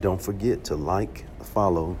Don't forget to like,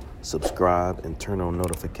 follow, subscribe, and turn on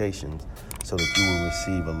notifications so that you will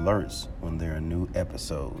receive alerts when there are new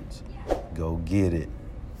episodes. Go get it.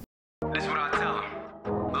 That's what I tell them.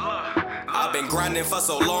 I've been grinding for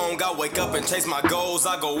so long, I wake up and chase my goals.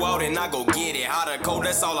 I go out and I go get it. Hot or cold,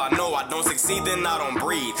 that's all I know. I don't succeed, then I don't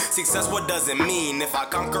breathe. Success, what does it mean? If I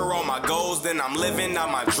conquer all my goals, then I'm living out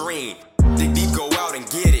my dream. Dig deep, go out and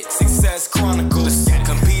get it. Success Chronicles.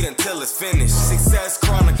 Compete until it's finished. Success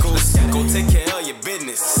Chronicles. Go take care of your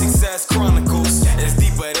business. Success Chronicles. It's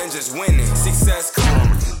deeper than just winning. Success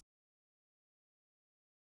Chronicles.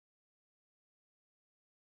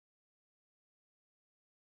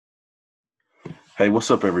 Hey,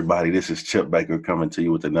 what's up, everybody? This is Chip Baker coming to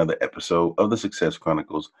you with another episode of the Success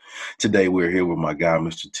Chronicles. Today, we're here with my guy,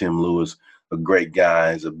 Mr. Tim Lewis, a great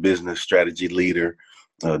guy. He's a business strategy leader,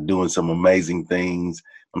 doing some amazing things.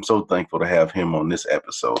 I'm so thankful to have him on this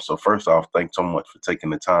episode. So first off, thanks so much for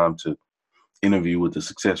taking the time to interview with the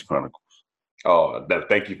Success Chronicles.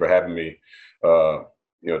 Thank you for having me, to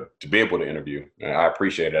be able to interview. I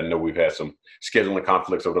appreciate it. I know we've had some scheduling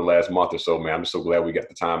conflicts over the last month or so, man. I'm so glad we got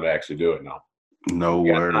the time to actually do it now. No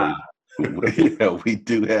worries. Yeah, we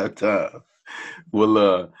do have time.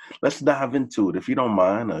 Well, let's dive into it. If you don't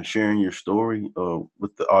mind sharing your story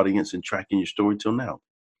with the audience and tracking your story till now.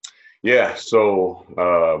 Yeah, so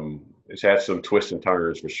it's had some twists and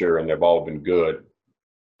turns for sure, and they've all been good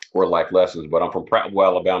or life lessons. But I'm from Prattville,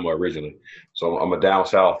 Alabama originally, so I'm a down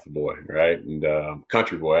south boy, right, and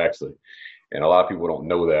country boy actually. And a lot of people don't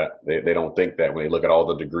know that. They don't think that when they look at all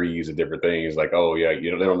the degrees and different things, like, oh yeah, they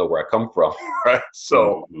don't know where I come from, right?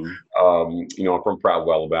 So, I'm from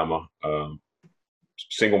Prattville, Alabama.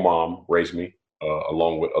 Single mom raised me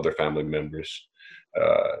along with other family members.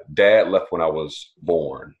 Dad left when I was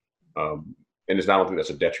born. And it's not, I don't think that's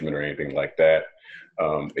a detriment or anything like that.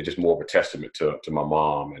 It's just more of a testament to my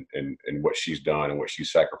mom and what she's done and what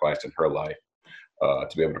she's sacrificed in her life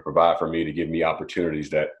to be able to provide for me, to give me opportunities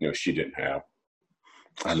that she didn't have.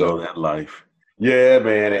 I know that life. Yeah,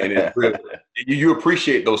 man, and it's really, you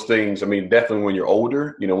appreciate those things. I mean, definitely when you're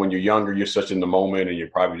older, when you're younger, you're such in the moment and you're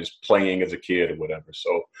probably just playing as a kid or whatever.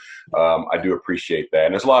 So I do appreciate that.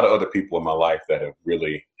 And there's a lot of other people in my life that have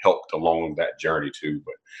really helped along that journey too.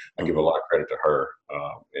 But I give a lot of credit to her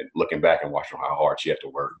and looking back and watching how hard she had to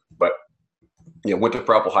work. But went to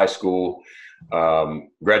Prattville High School,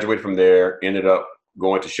 graduated from there, ended up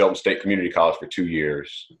going to Shelton State Community College for 2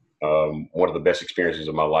 years. One of the best experiences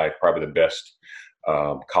of my life, probably the best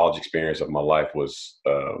college experience of my life was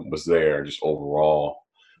there just overall.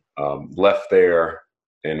 Left there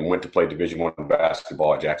and went to play Division I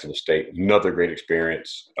basketball at Jacksonville State. Another great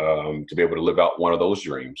experience to be able to live out one of those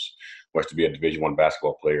dreams, was to be a Division I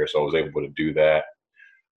basketball player. So I was able to do that.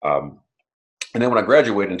 And then when I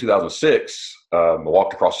graduated in 2006, I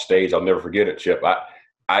walked across the stage. I'll never forget it, Chip.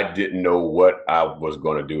 I didn't know what I was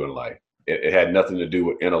going to do in life. It had nothing to do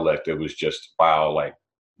with intellect. It was just, wow, like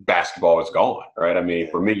basketball is gone, right? I mean,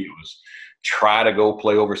 for me, it was try to go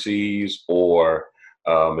play overseas, or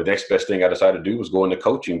the next best thing I decided to do was go into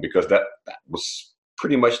coaching, because that was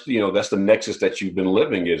pretty much, that's the nexus that you've been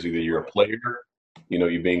living, is either you're a player,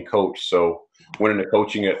 you're being coached. So went into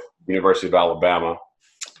coaching at University of Alabama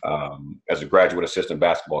as a graduate assistant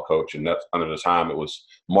basketball coach. And that's, under the time, it was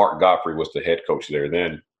Mark Godfrey was the head coach there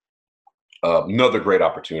then. Another great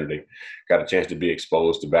opportunity. Got a chance to be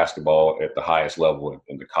exposed to basketball at the highest level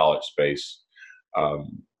in the college space.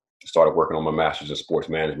 Started working on my master's in sports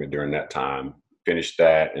management during that time. Finished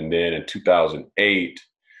that. And then in 2008,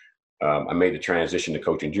 I made the transition to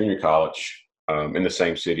coaching junior college in the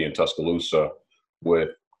same city in Tuscaloosa with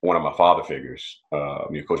one of my father figures,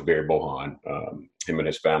 Coach Barry Bohan. Him and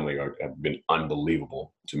his family have been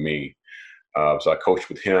unbelievable to me. So I coached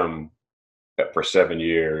with him for 7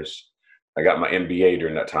 years. I got my MBA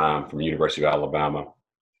during that time from the University of Alabama.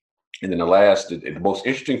 And then the most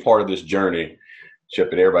interesting part of this journey,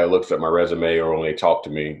 Chip, that everybody looks at my resume or when they talk to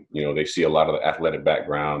me, they see a lot of the athletic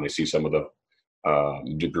background. They see some of the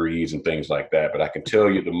degrees and things like that. But I can tell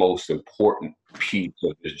you the most important piece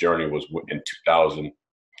of this journey was in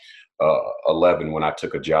 2011 when I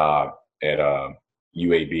took a job at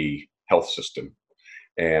UAB Health System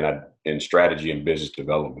and in strategy and business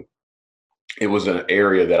development. It was an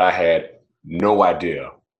area that I had no idea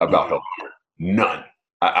about healthcare. None.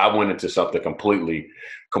 I went into something completely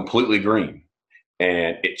green,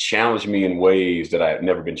 and it challenged me in ways that I had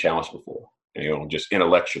never been challenged before. Just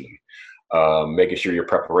intellectually, making sure your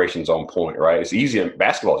preparation's on point. Right? It's easy. And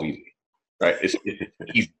basketball is easy. Right? It's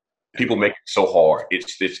easy. People make it so hard.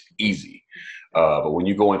 It's easy. But when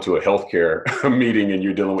you go into a healthcare meeting and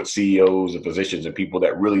you're dealing with CEOs and physicians and people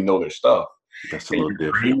that really know their stuff, That's a And little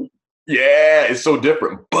different. yeah, it's so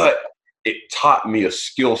different, but it taught me a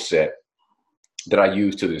skill set that I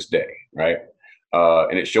use to this day, right?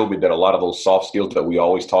 And it showed me that a lot of those soft skills that we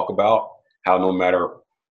always talk about, how no matter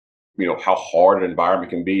how hard an environment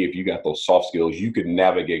can be, if you got those soft skills, you could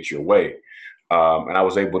navigate your way. And I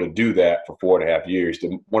was able to do that for 4.5 years.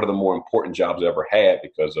 One of the more important jobs I ever had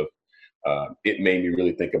because of it made me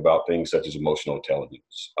really think about things such as emotional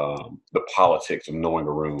intelligence, the politics of knowing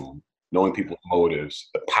a room, knowing people's motives,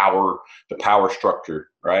 the power structure,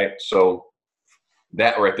 right? So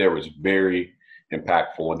that right there was very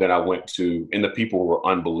impactful. And then I went to, and the people were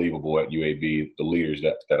unbelievable at UAB, the leaders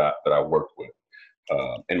that I worked with,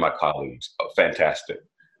 and my colleagues, fantastic.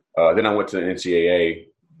 Then I went to the NCAA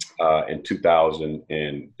in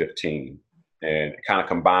 2015, and kind of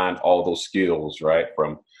combined all those skills, right,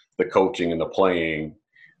 from the coaching and the playing,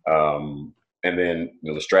 and then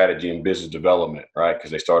the strategy and business development, right,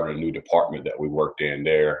 because they started a new department that we worked in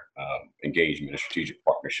there, engagement and strategic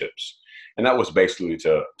partnerships. And that was basically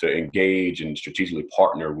to engage and strategically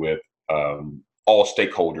partner with all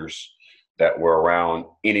stakeholders that were around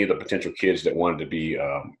any of the potential kids that wanted to be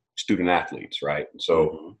student athletes, right?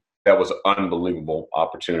 So that was an unbelievable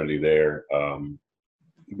opportunity there.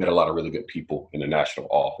 Met a lot of really good people in the national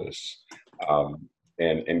office,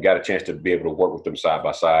 and got a chance to be able to work with them side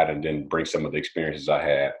by side and then bring some of the experiences I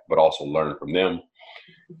had, but also learn from them.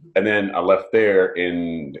 And then I left there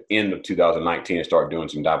in the end of 2019 and started doing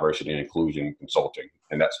some diversity and inclusion consulting.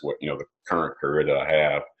 And that's what, the current career that I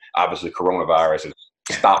have. Obviously, coronavirus has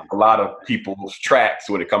stopped a lot of people's tracks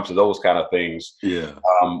when it comes to those kind of things. Yeah.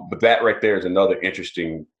 But that right there is another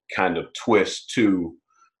interesting kind of twist too,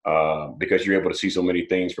 because you're able to see so many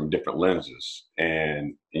things from different lenses,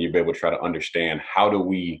 and you'll be able to try to understand how do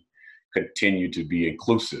we continue to be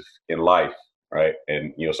inclusive in life. Right.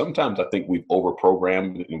 And, sometimes I think we've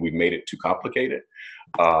overprogrammed and we've made it too complicated.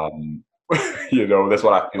 That's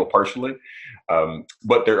what I feel personally.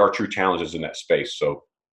 But there are true challenges in that space. So,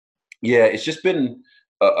 yeah, it's just been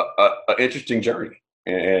an interesting journey.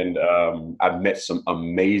 And I've met some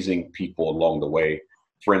amazing people along the way,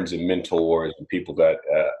 friends and mentors and people that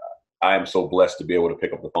I am so blessed to be able to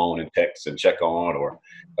pick up the phone and text and check on, or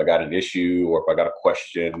if I got an issue or if I got a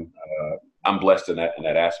question. I'm blessed in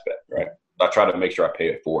that aspect. Right. I try to make sure I pay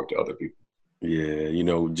it forward to other people. Yeah,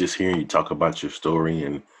 just hearing you talk about your story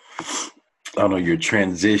and I don't know, your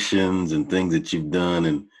transitions and things that you've done,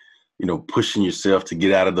 and pushing yourself to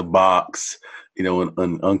get out of the box, in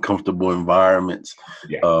uncomfortable environments,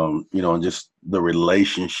 Yeah. And just the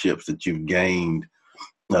relationships that you've gained.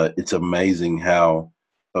 It's amazing how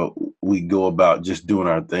we go about just doing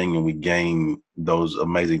our thing and we gain those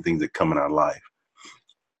amazing things that come in our life.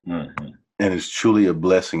 Mm-hmm. And it's truly a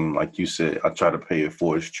blessing. Like you said, I try to pay it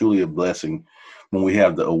forward. It's truly a blessing when we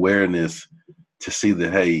have the awareness to see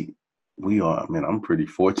that, hey, I'm pretty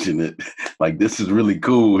fortunate. Like, this is really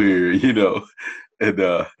cool here,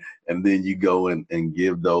 and then you go and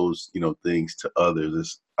give those, things to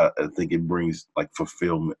others. I think it brings like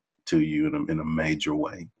fulfillment to you in a major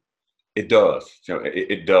way. It does.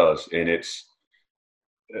 It does. And it's,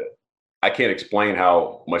 I can't explain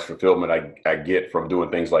how much fulfillment I get from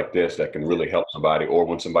doing things like this that can really help somebody, or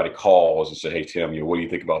when somebody calls and say, hey, Tim, what do you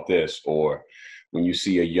think about this? Or when you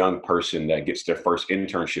see a young person that gets their first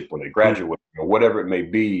internship when they graduate, or whatever it may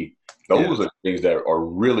be, those are things that are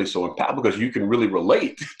really so impactful because you can really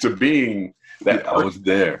relate to being that person. I was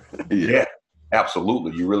there. Yeah,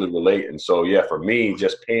 absolutely. You really relate. And so, for me,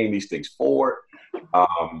 just paying these things forward,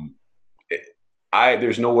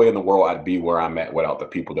 there's no way in the world I'd be where I'm at without the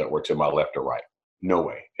people that were to my left or right. No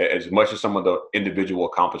way. As much as some of the individual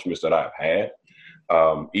accomplishments that I've had,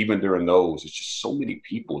 even during those, it's just so many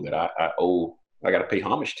people that I got to pay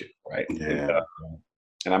homage to, right? Yeah.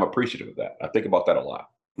 And I'm appreciative of that. I think about that a lot.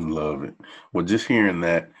 Love it. Well, just hearing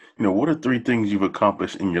that, what are 3 things you've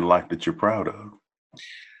accomplished in your life that you're proud of?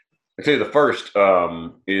 I'd say the first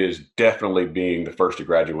is definitely being the first to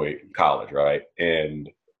graduate college, right? And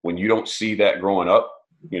when you don't see that growing up,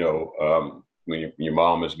 when your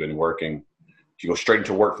mom has been working, she goes straight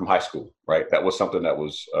into work from high school, right? That was something that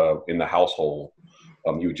was in the household.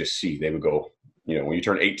 You would just see, they would go, when you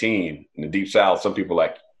turn 18 in the Deep South, some people are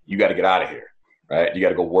like, you got to get out of here, right? You got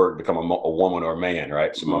to go work, become a woman or a man,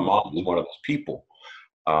 right? So my mom was one of those people.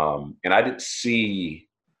 And I didn't see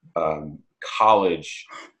college,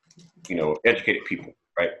 educated people,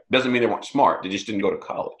 right? Doesn't mean they weren't smart. They just didn't go to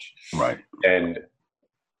college. Right. And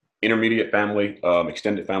intermediate family,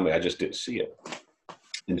 extended family, I just didn't see it.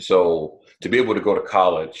 And so to be able to go to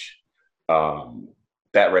college,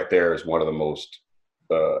 that right there is one of the most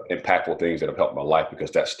impactful things that have helped my life,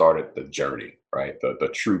 because that started the journey, right? The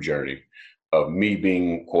true journey of me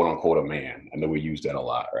being quote unquote a man. I know we use that a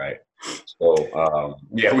lot, right? So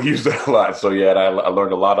yeah, we use that a lot. So yeah, I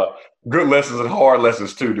learned a lot of good lessons and hard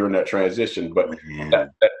lessons too during that transition. But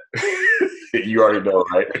you already know,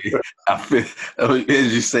 right? I feel,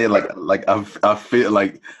 as you say, I feel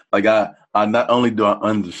like I not only do I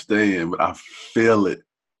understand, but I feel it.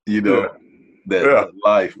 You know, that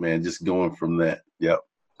life, man, just going from that. Yep.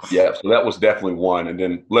 Yeah. So that was definitely one, and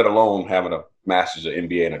then let alone having a master's, an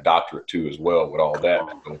MBA, and a doctorate too, as well with all that.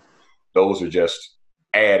 So those are just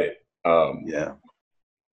added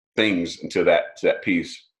things into that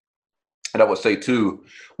piece. And I would say too,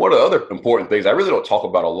 one of the other important things I really don't talk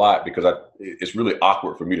about a lot because it's really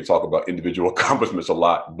awkward for me to talk about individual accomplishments a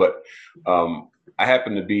lot. But I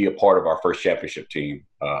happen to be a part of our first championship team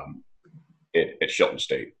at Shelton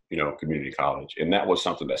State, community college, and that was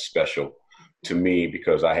something that's special to me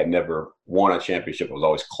because I had never won a championship. I was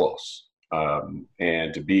always close,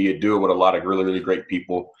 and to do it with a lot of really, really great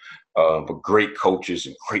people, but great coaches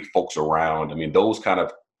and great folks around. I mean, those kind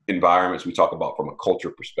of environments we talk about from a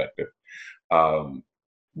culture perspective.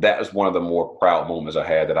 That is one of the more proud moments I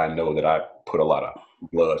had, that I know that I put a lot of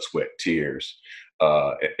blood, sweat, tears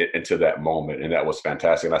into that moment. And that was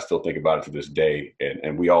fantastic. And I still think about it to this day.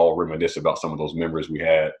 And we all reminisce about some of those memories we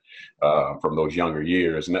had from those younger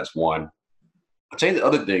years. And that's one. I'll tell you the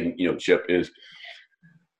other thing, Chip, is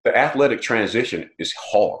the athletic transition is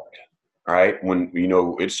hard, right? When,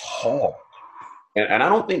 it's hard. And I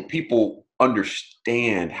don't think people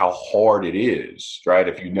understand how hard it is, right?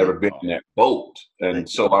 If you've never been in that boat. And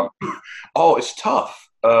so it's tough.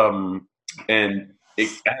 And I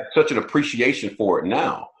have such an appreciation for it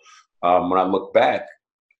now. When I look back,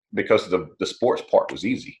 because the sports part was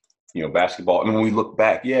easy, basketball. And when we look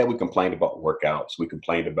back, we complained about workouts. We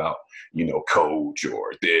complained about, coach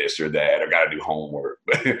or this or that, or got to do homework.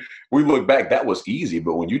 But we look back, that was easy.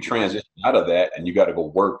 But when you transition out of that and you got to go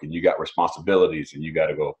work and you got responsibilities and you got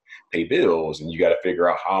to go pay bills and you got to figure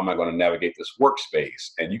out how am I going to navigate this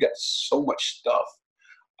workspace, and you got so much stuff.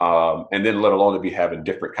 And then let alone to be having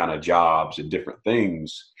different kind of jobs and different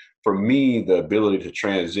things. For me, the ability to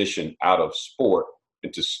transition out of sport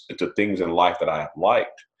into things in life that I have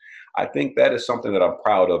liked, I think that is something that I'm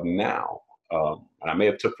proud of now. And I may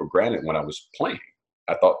have took for granted when I was playing.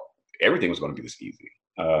 I thought everything was going to be this easy.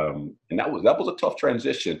 And that was a tough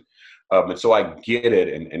transition. And so I get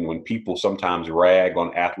it. And when people sometimes rag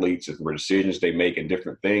on athletes and the decisions they make and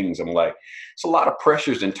different things, I'm like, it's a lot of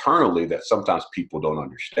pressures internally that sometimes people don't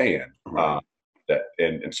understand. Right.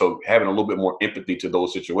 And so having a little bit more empathy to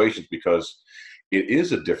those situations, because it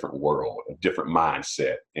is a different world, a different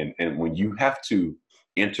mindset. And when you have to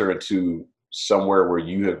enter into somewhere where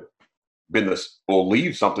you have been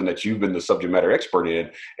leave something that you've been the subject matter expert in,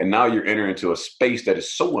 and now you're entering into a space that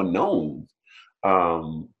is so unknown,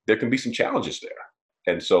 there can be some challenges there.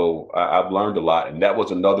 And so I've learned a lot. And that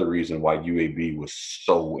was another reason why UAB was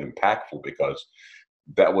so impactful, because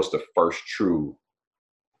that was the first true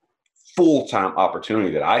full-time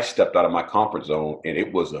opportunity that I stepped out of my comfort zone, and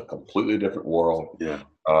it was a completely different world. Yeah.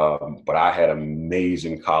 But I had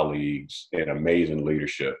amazing colleagues and amazing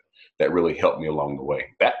leadership that really helped me along the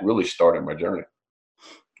way. That really started my journey.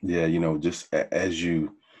 Yeah, just as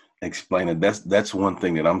you explain it, that's one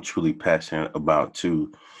thing that I'm truly passionate about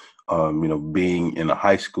too. Being in a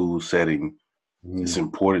high school setting, it's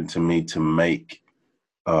important to me to make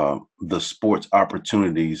the sports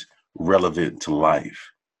opportunities relevant to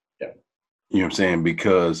life. Yeah. You know what I'm saying?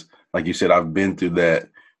 Because like you said, I've been through that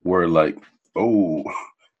where like, oh,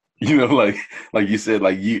 like you said,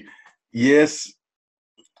 like yes,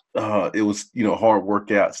 it was, hard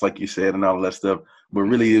workouts, like you said, and all that stuff, but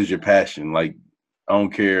really is your passion. Like, I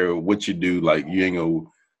don't care what you do. Like, you ain't gonna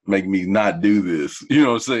make me not do this. You know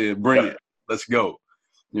what I'm saying? Bring it. Let's go.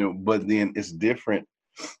 But then it's different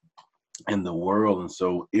in the world. And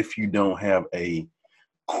so if you don't have a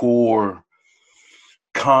core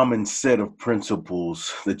common set of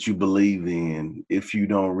principles that you believe in, if you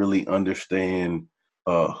don't really understand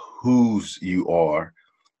whose you are,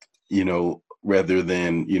 rather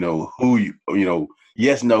than, who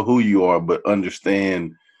yes, know who you are, but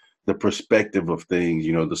understand the perspective of things.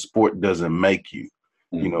 The sport doesn't make you.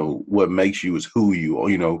 What makes you is who you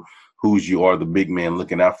are, whose you are, the big man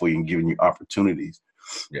looking out for you and giving you opportunities.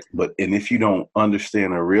 Yeah. And if you don't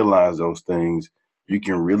understand or realize those things, you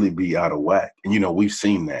can really be out of whack. And, we've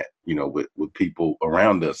seen that, with people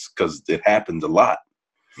around us, because it happens a lot.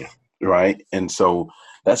 Yeah. Right. And so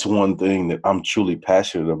that's one thing that I'm truly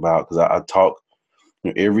passionate about, because I talk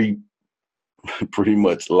pretty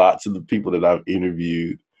much lots of the people that I've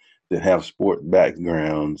interviewed that have sport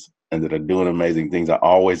backgrounds, and that are doing amazing things, I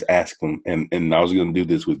always ask them, and I was going to do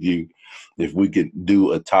this with you, if we could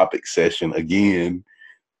do a topic session again,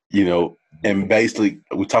 and basically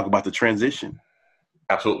we talk about the transition.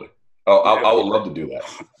 Absolutely. Oh, I would love to do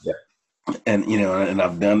that. Yeah. And, and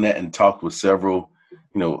I've done that and talked with several,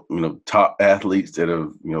 top athletes that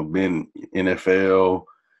have, been NFL,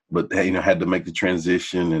 but, had to make the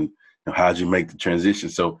transition, and how'd you make the transition?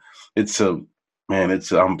 So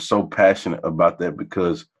I'm so passionate about that,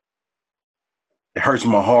 because it hurts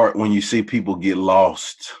my heart when you see people get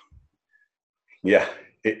lost. Yeah,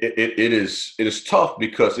 it is tough,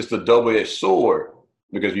 because it's the double-edged sword.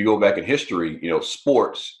 Because if you go back in history,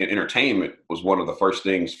 sports and entertainment was one of the first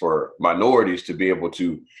things for minorities to be able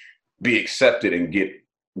to be accepted and get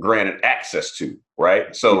granted access to,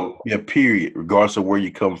 right? So yeah, period, regardless of where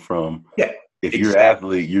you come from. Yeah. If you're an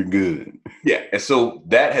athlete, you're good. Yeah. And so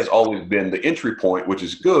that has always been the entry point, which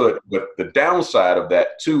is good. But the downside of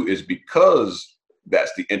that too is, because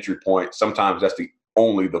that's the entry point, sometimes that's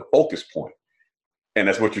only the focus point. And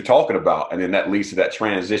that's what you're talking about. And then that leads to that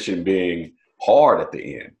transition being hard at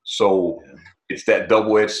the end. So it's that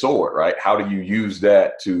double-edged sword, right? How do you use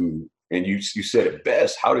that to, and you said it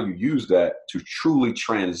best, how do you use that to truly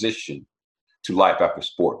transition to life after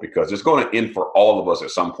sport? Because it's going to end for all of us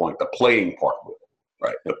at some point, the playing part with it,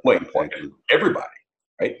 right? The playing part, everybody,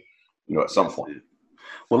 right? At some point.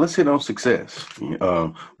 Well, let's hit on success.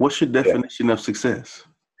 What's your definition of success?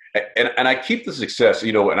 And I keep the success,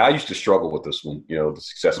 and I used to struggle with this one, the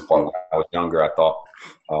success part. When I was younger, I thought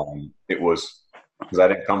it was because I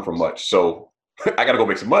didn't come from much. So I got to go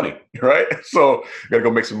make some money, right? So I got to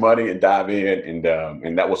go make some money and dive in.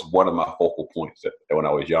 And that was one of my focal points that when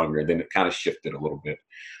I was younger. And then it kind of shifted a little bit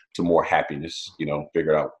to more happiness,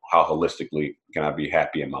 figured out how holistically can I be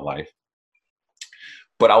happy in my life.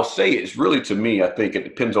 But I'll say it's really, to me, I think it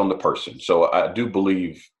depends on the person. So I do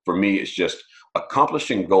believe, for me, it's just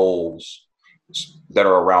accomplishing goals that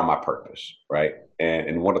are around my purpose, right?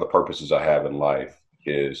 And one of the purposes I have in life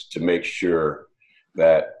is to make sure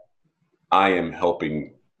that I am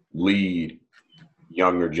helping lead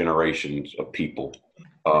younger generations of people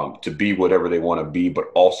to be whatever they want to be, but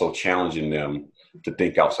also challenging them to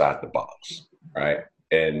think outside the box, right?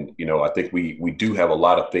 And, I think we do have a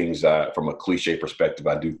lot of things from a cliche perspective,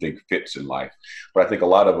 I do think fits in life, but I think a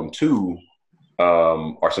lot of them too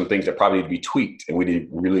are some things that probably need to be tweaked, and we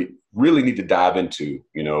really need to dive into,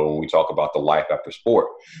 when we talk about the life after sport.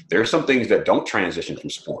 There are some things that don't transition from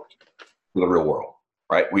sport to the real world,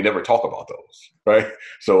 right? We never talk about those, right?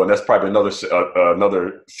 So, and that's probably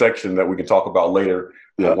another section that we can talk about later,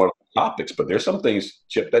 one of the topics, but there's some things,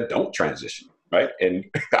 Chip, that don't transition, right? And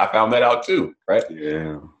I found that out too, right?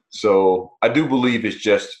 Yeah. So I do believe it's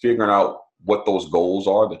just figuring out what those goals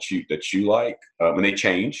are that you like, and they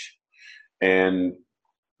change.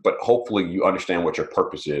 But hopefully you understand what your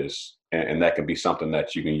purpose is, and that can be something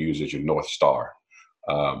that you can use as your North Star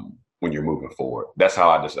when you're moving forward. That's how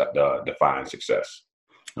I just define success.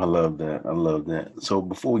 I love that. So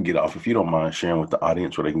before we get off, if you don't mind sharing with the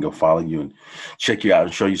audience where they can go follow you and check you out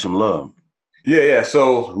and show you some love. Yeah.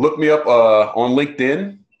 So look me up on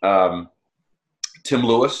LinkedIn, Tim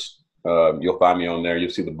Lewis. You'll find me on there. You'll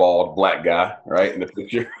see the bald black guy, right, in the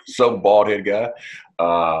picture. So bald head guy.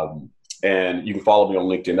 And you can follow me on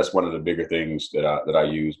LinkedIn. That's one of the bigger things that I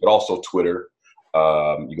use, but also Twitter.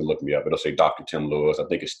 You can look me up. It'll say Dr. Tim Lewis. I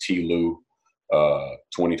think it's TLew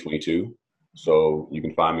 2022. So you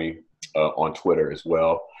can find me on Twitter as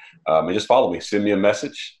well. And just follow me. Send me a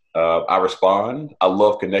message. I respond. I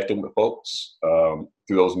love connecting with folks through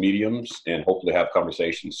those mediums and hopefully have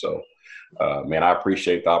conversations. So, man, I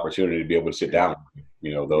appreciate the opportunity to be able to sit down.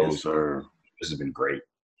 Yes, sir. This has been great.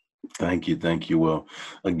 Thank you. Well,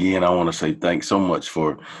 again, I want to say thanks so much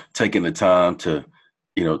for taking the time to,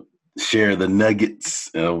 share the nuggets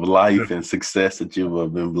of life and success that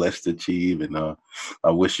you've been blessed to achieve. And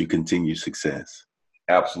I wish you continued success.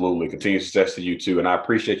 Absolutely. Continued success to you too. And I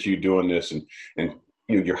appreciate you doing this, and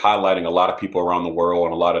you're highlighting a lot of people around the world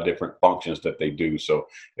and a lot of different functions that they do. So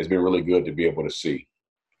it's been really good to be able to see.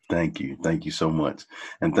 Thank you. Thank you so much.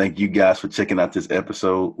 And thank you guys for checking out this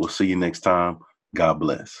episode. We'll see you next time. God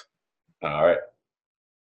bless. All right.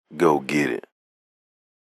 Go get it.